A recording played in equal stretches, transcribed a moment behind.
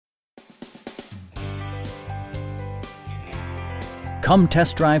Come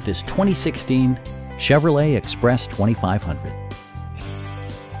test drive this 2016 Chevrolet Express 2500.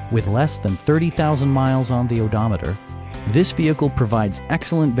 With less than 30,000 miles on the odometer, this vehicle provides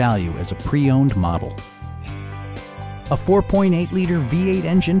excellent value as a pre-owned model. A 4.8-liter V8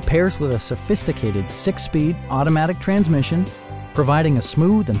 engine pairs with a sophisticated 6-speed automatic transmission, providing a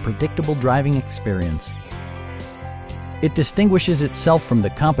smooth and predictable driving experience. It distinguishes itself from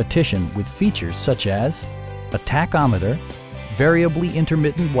the competition with features such as a tachometer, variably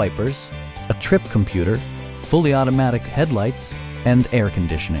intermittent wipers, a trip computer, fully automatic headlights, and air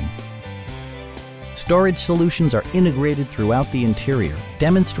conditioning. Storage solutions are integrated throughout the interior,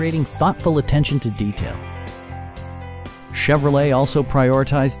 demonstrating thoughtful attention to detail. Chevrolet also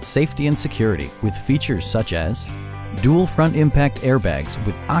prioritized safety and security with features such as dual front impact airbags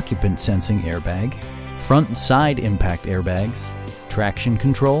with occupant sensing airbag, front and side impact airbags, traction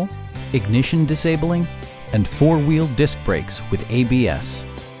control, ignition disabling, and four-wheel disc brakes with ABS.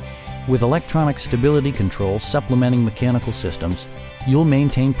 With electronic stability control supplementing mechanical systems, you'll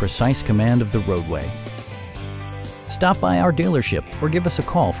maintain precise command of the roadway. Stop by our dealership or give us a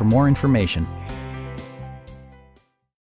call for more information.